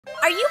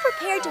Are you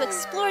prepared to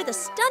explore the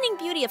stunning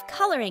beauty of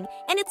coloring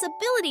and its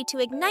ability to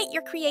ignite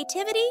your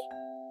creativity?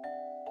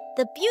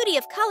 The beauty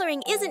of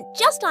coloring isn't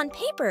just on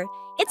paper,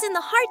 it's in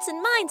the hearts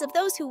and minds of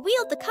those who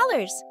wield the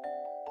colors.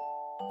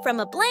 From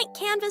a blank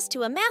canvas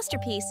to a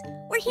masterpiece,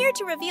 we're here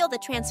to reveal the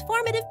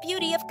transformative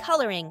beauty of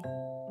coloring.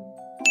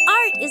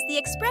 Art is the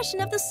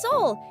expression of the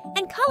soul,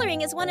 and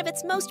coloring is one of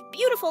its most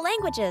beautiful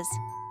languages.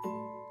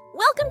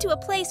 Welcome to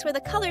a place where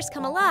the colors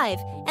come alive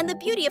and the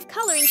beauty of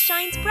coloring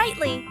shines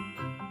brightly.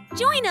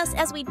 Join us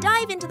as we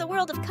dive into the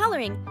world of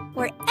coloring,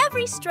 where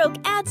every stroke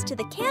adds to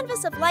the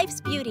canvas of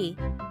life's beauty.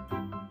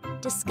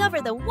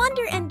 Discover the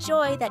wonder and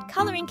joy that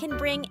coloring can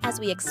bring as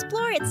we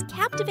explore its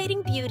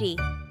captivating beauty.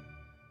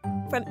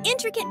 From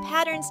intricate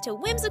patterns to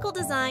whimsical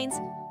designs,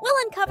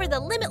 we'll uncover the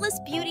limitless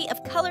beauty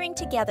of coloring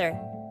together.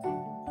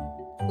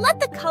 Let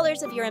the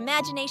colors of your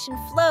imagination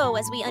flow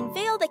as we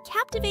unveil the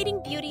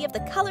captivating beauty of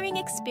the coloring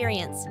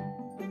experience.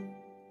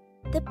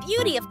 The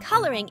beauty of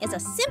coloring is a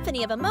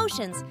symphony of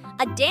emotions,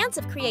 a dance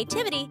of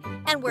creativity,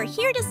 and we're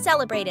here to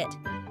celebrate it.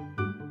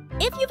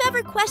 If you've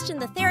ever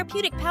questioned the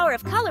therapeutic power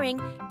of coloring,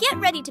 get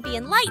ready to be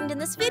enlightened in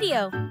this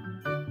video.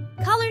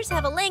 Colors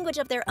have a language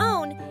of their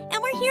own,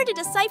 and we're here to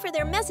decipher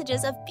their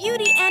messages of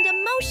beauty and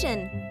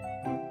emotion.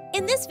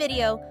 In this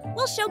video,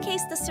 we'll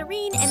showcase the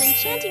serene and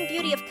enchanting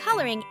beauty of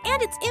coloring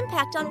and its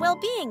impact on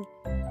well-being.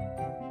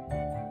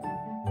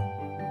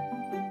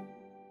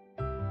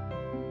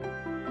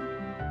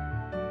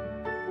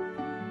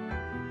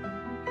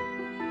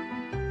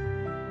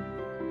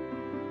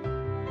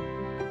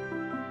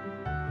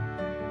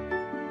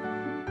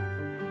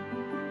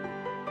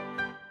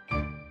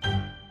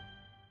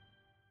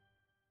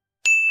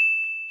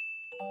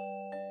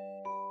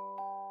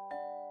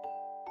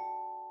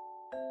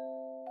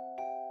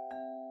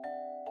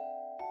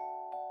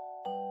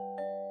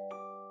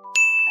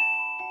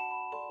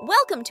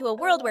 Welcome to a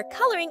world where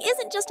coloring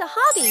isn't just a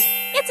hobby,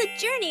 it's a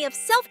journey of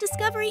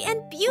self-discovery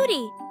and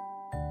beauty.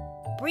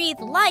 Breathe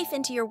life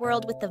into your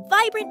world with the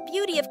vibrant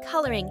beauty of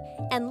coloring,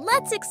 and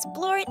let's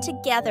explore it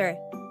together.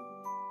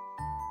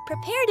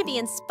 Prepare to be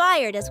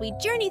inspired as we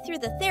journey through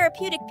the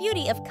therapeutic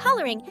beauty of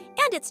coloring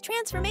and its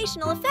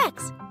transformational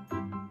effects.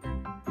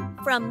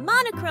 From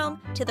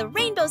monochrome to the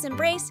rainbow's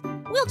embrace,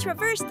 we'll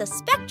traverse the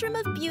spectrum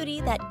of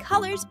beauty that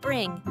colors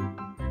bring.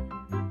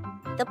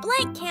 The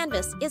blank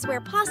canvas is where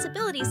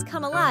possibilities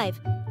come alive,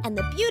 and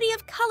the beauty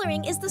of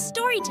coloring is the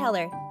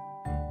storyteller.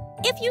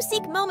 If you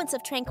seek moments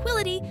of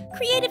tranquility,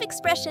 creative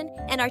expression,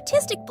 and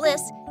artistic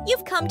bliss,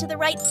 you've come to the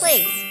right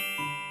place.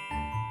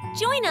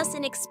 Join us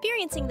in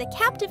experiencing the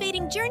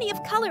captivating journey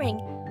of coloring,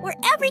 where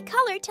every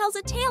color tells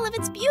a tale of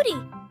its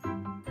beauty.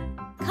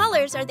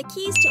 Colors are the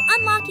keys to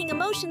unlocking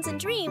emotions and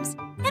dreams,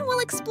 and we'll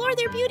explore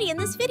their beauty in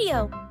this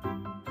video.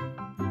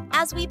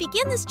 As we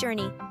begin this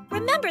journey,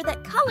 remember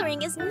that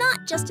coloring is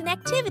not just an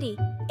activity,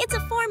 it's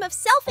a form of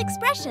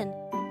self-expression.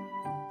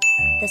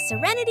 The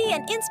serenity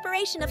and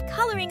inspiration of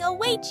coloring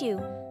await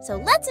you, so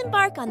let's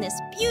embark on this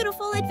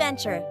beautiful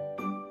adventure.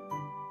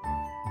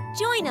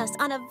 Join us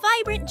on a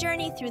vibrant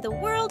journey through the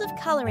world of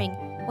coloring,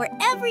 where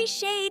every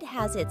shade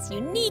has its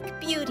unique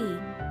beauty.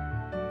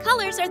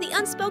 Colors are the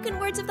unspoken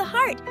words of the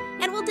heart,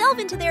 and we'll delve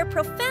into their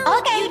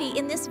profound beauty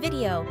in this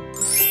video.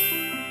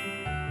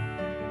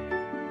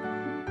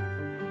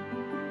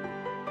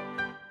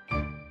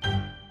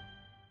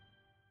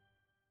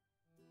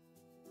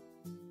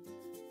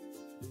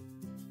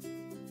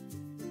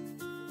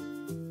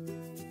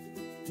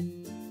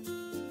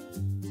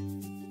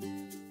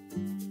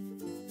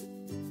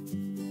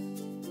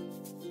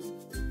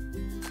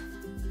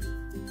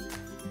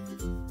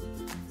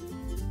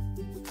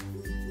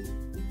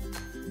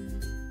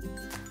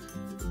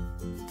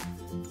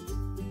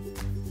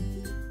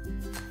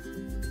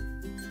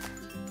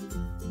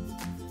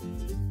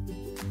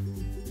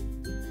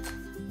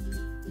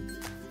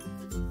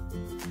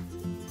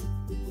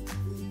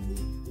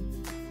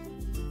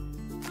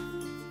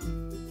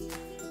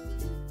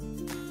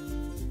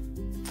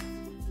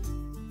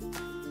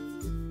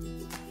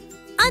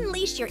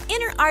 Unleash your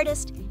inner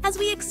artist as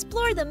we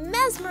explore the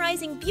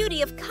mesmerizing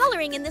beauty of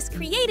coloring in this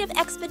creative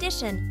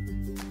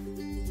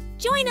expedition.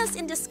 Join us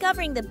in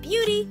discovering the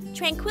beauty,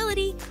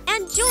 tranquility,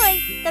 and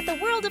joy that the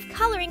world of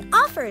coloring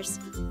offers.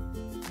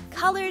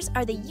 Colors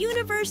are the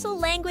universal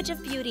language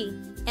of beauty,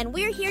 and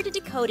we're here to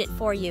decode it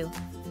for you.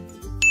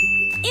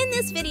 In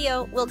this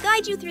video, we'll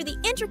guide you through the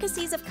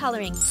intricacies of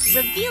coloring,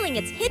 revealing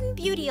its hidden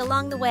beauty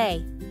along the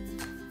way.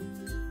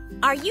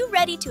 Are you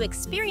ready to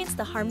experience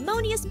the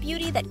harmonious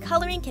beauty that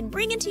coloring can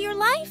bring into your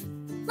life?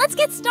 Let's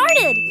get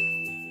started!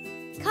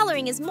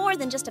 Coloring is more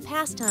than just a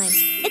pastime.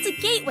 It's a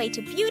gateway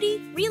to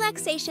beauty,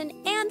 relaxation,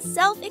 and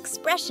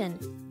self-expression.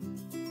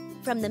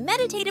 From the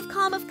meditative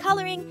calm of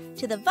coloring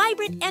to the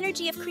vibrant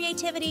energy of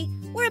creativity,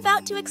 we're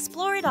about to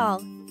explore it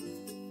all.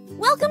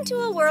 Welcome to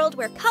a world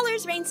where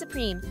colors reign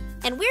supreme,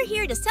 and we're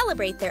here to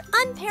celebrate their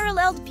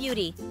unparalleled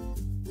beauty.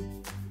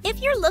 If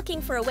you're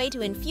looking for a way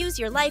to infuse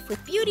your life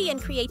with beauty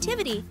and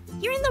creativity,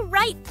 you're in the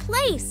right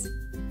place.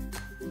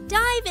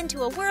 Dive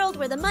into a world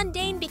where the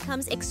mundane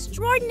becomes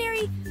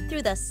extraordinary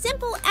through the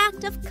simple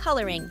act of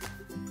coloring.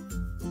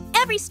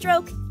 Every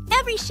stroke,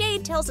 every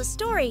shade tells a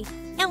story,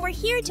 and we're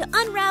here to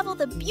unravel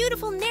the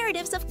beautiful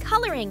narratives of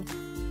coloring.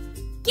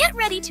 Get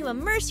ready to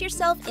immerse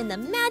yourself in the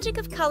magic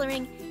of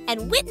coloring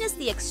and witness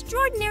the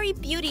extraordinary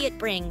beauty it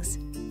brings.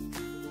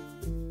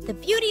 The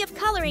beauty of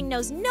coloring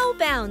knows no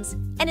bounds,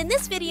 and in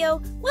this video,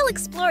 we'll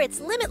explore its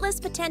limitless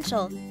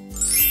potential.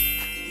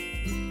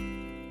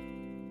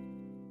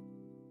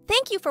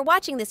 Thank you for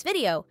watching this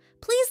video.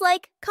 Please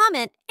like,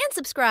 comment, and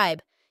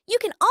subscribe. You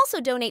can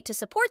also donate to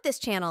support this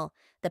channel.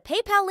 The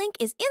PayPal link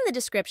is in the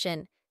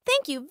description.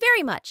 Thank you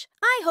very much.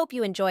 I hope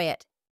you enjoy it.